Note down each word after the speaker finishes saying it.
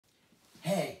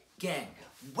Gang,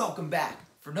 welcome back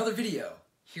for another video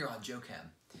here on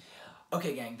JoChem.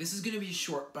 Okay gang, this is going to be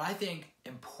short, but I think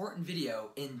important video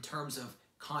in terms of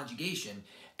conjugation.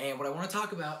 And what I want to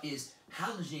talk about is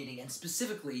halogenating, and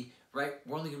specifically, right,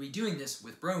 we're only going to be doing this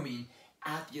with bromine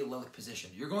at the allylic position.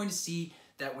 You're going to see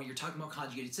that when you're talking about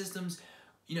conjugated systems,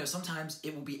 you know, sometimes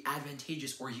it will be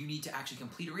advantageous, or you need to actually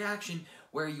complete a reaction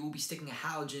where you will be sticking a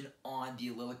halogen on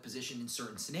the allylic position in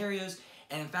certain scenarios.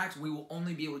 And in fact, we will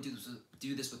only be able to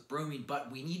do this with bromine, but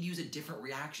we need to use a different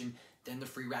reaction than the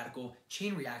free radical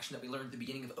chain reaction that we learned at the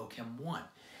beginning of OChem 1.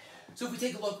 So if we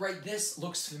take a look, right, this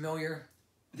looks familiar.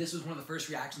 This was one of the first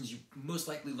reactions you most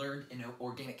likely learned in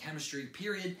organic chemistry,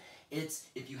 period. It's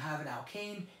if you have an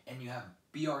alkane and you have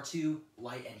Br2,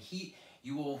 light and heat,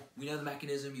 we know the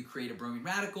mechanism, you create a bromine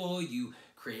radical, you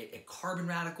create a carbon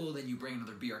radical, then you bring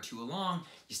another Br2 along,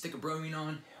 you stick a bromine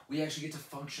on, we actually get to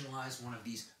functionalize one of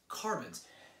these carbons.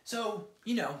 So,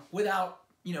 without,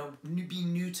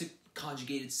 being new to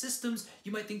conjugated systems,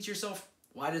 you might think to yourself,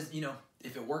 why does,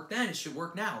 if it worked then, it should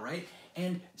work now, right?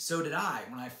 And so did I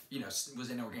when I,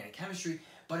 was in organic chemistry.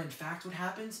 But in fact, what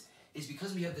happens is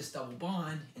because we have this double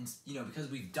bond, and, because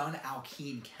we've done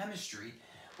alkene chemistry,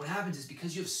 what happens is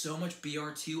because you have so much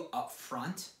Br2 up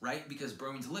front, right? Because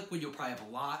bromine's a liquid, you'll probably have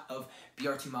a lot of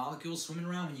Br2 molecules swimming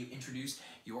around when you introduce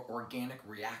your organic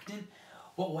reactant.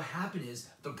 What will happen is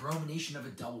the bromination of a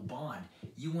double bond.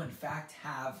 You will in fact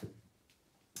have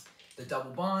the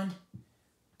double bond,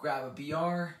 grab a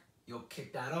Br, you'll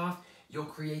kick that off, you'll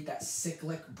create that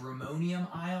cyclic bromonium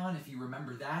ion, if you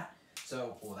remember that.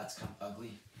 So, well, that's kind of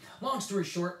ugly. Long story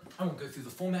short, I won't go through the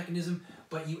full mechanism,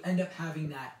 but you end up having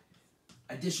that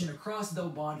addition across the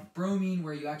double bond of bromine,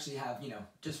 where you actually have,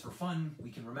 just for fun, we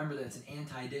can remember that it's an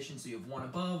anti-addition, so you have one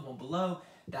above, one below,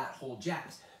 that whole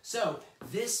jazz. So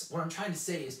this, what I'm trying to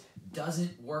say is,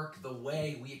 doesn't work the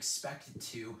way we expect it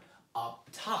to up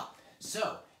top.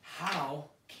 So how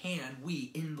can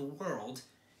we, in the world,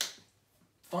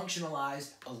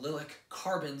 functionalize allylic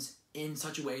carbons in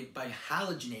such a way by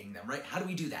halogenating them, right? How do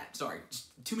we do that? Sorry, just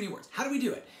too many words. How do we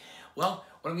do it? Well,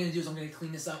 what I'm going to do is I'm going to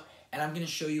clean this up, and I'm going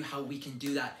to show you how we can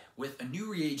do that with a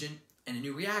new reagent and a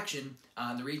new reaction.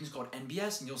 The reagent is called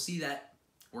NBS, and you'll see that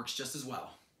works just as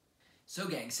well. So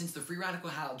gang, since the free radical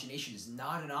halogenation is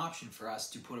not an option for us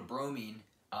to put a bromine,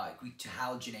 to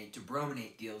halogenate, to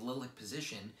brominate the allylic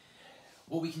position,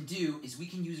 what we can do is we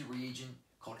can use a reagent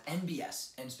called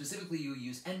NBS, and specifically you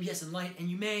use NBS in light, and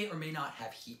you may or may not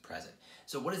have heat present.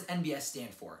 So what does NBS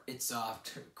stand for? It's a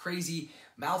crazy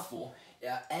mouthful.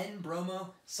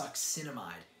 N-bromo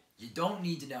succinimide. You don't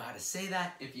need to know how to say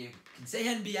that. If you can say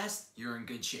NBS, you're in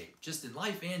good shape, just in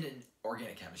life and in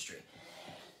organic chemistry.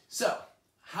 So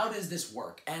how does this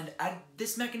work? And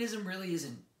this mechanism really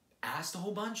isn't asked a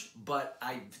whole bunch, but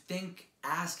I think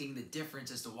asking the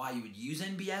difference as to why you would use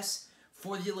NBS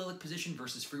for the allylic position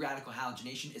versus free radical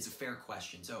halogenation is a fair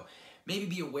question. So maybe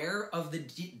be aware of the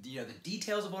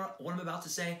details of what I'm about to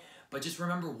say, but just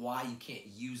remember why you can't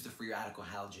use the free radical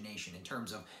halogenation in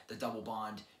terms of the double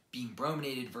bond being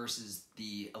brominated versus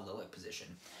the allylic position.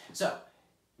 So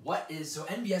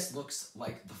NBS looks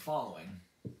like the following.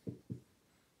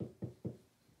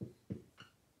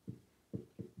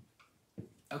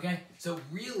 Okay, so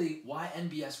really why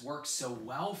NBS works so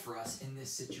well for us in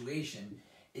this situation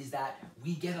is that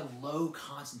we get a low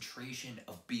concentration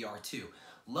of Br2.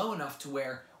 Low enough to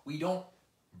where we don't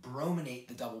brominate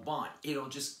the double bond. It'll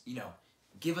just,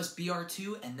 give us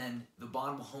Br2, and then the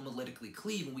bond will homolytically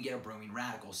cleave and we get a bromine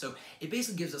radical. So it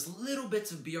basically gives us little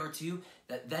bits of Br2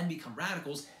 that then become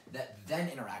radicals that then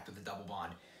interact with the double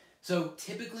bond. So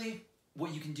typically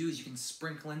what you can do is you can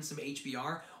sprinkle in some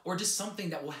HBr, or just something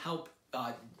that will help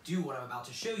do what I'm about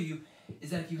to show you,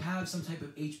 is that if you have some type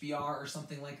of HBr or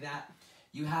something like that,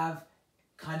 you have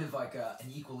kind of like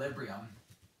an equilibrium,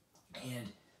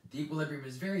 and the equilibrium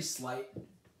is very slight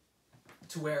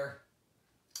to where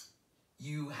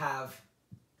you have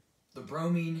the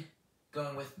bromine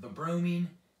going with the bromine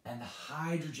and the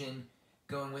hydrogen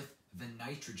going with the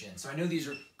nitrogen. So I know these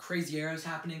are crazy arrows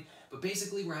happening, but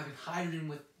basically we're having hydrogen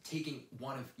with taking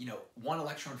one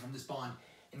electron from this bond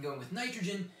and going with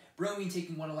nitrogen, bromine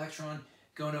taking one electron,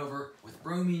 going over with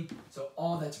bromine. So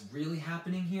all that's really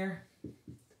happening here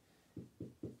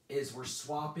is we're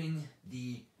swapping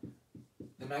the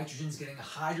nitrogen's getting a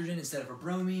hydrogen instead of a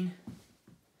bromine,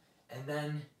 and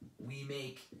then we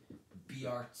make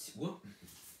Br,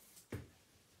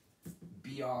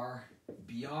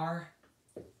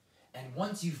 and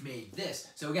once you've made this,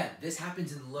 so again, this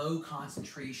happens in low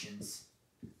concentrations.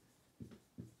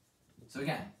 So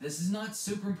again, this is not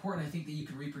super important. I think that you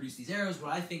can reproduce these arrows.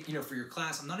 What I think, for your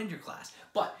class, I'm not in your class,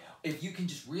 but if you can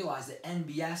just realize that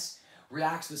NBS,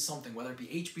 reacts with something, whether it be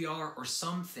HBr or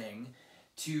something,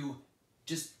 to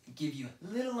just give you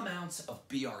little amounts of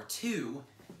Br2,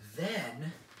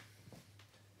 then,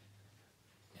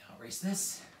 now erase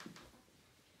this,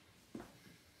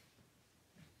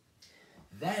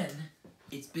 then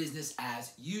it's business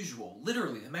as usual.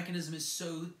 Literally, the mechanism is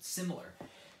so similar.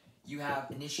 You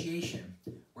have initiation,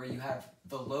 where you have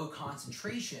the low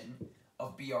concentration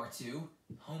of Br2,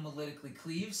 homolytically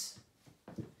cleaves,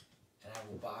 and I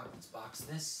will let's box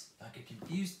this, not get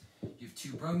confused. You have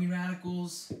 2 bromine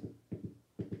radicals,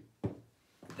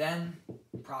 then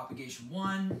propagation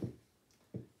 1.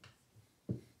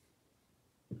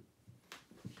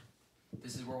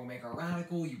 This is where we'll make our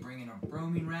radical. You bring in a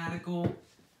bromine radical,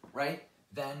 right?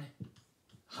 Then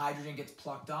hydrogen gets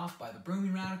plucked off by the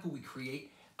bromine radical. We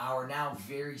create our now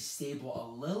very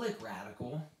stable allylic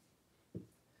radical.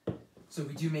 So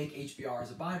we do make HBr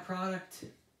as a byproduct,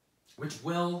 which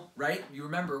will, right, you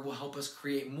remember, will help us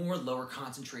create more lower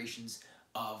concentrations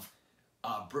of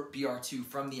Br2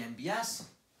 from the NBS.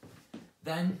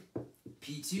 Then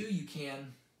P2, you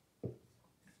can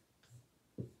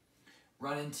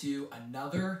run into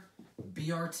another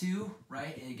Br2,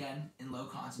 right, and again, in low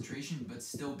concentration, but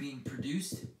still being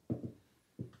produced.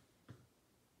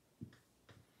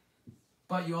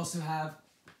 But you also have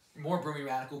more bromine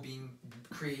radical being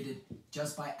created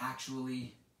just by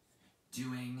actually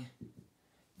doing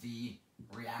the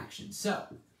reaction. So,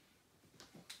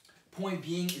 point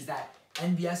being is that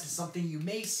NBS is something you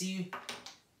may see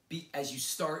as you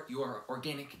start your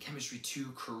organic chemistry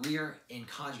 2 career in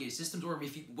conjugated systems, or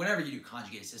whenever you do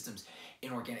conjugated systems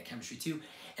in organic chemistry 2.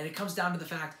 And it comes down to the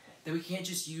fact that we can't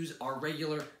just use our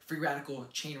regular free radical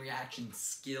chain reaction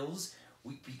skills.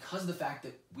 Because of the fact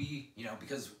that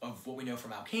because of what we know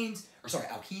from alkenes,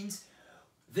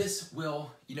 this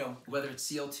will, whether it's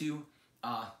Cl2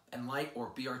 and light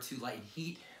or Br2 light and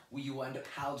heat, you will end up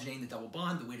halogenating the double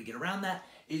bond. The way to get around that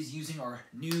is using our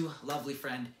new lovely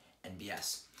friend,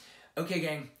 NBS. Okay,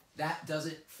 gang, that does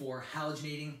it for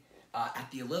halogenating at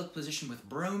the allylic position with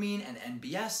bromine and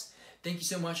NBS. Thank you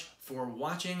so much for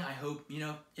watching. I hope,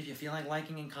 if you feel like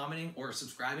liking and commenting or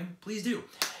subscribing, please do.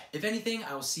 If anything,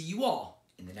 I will see you all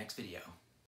in the next video.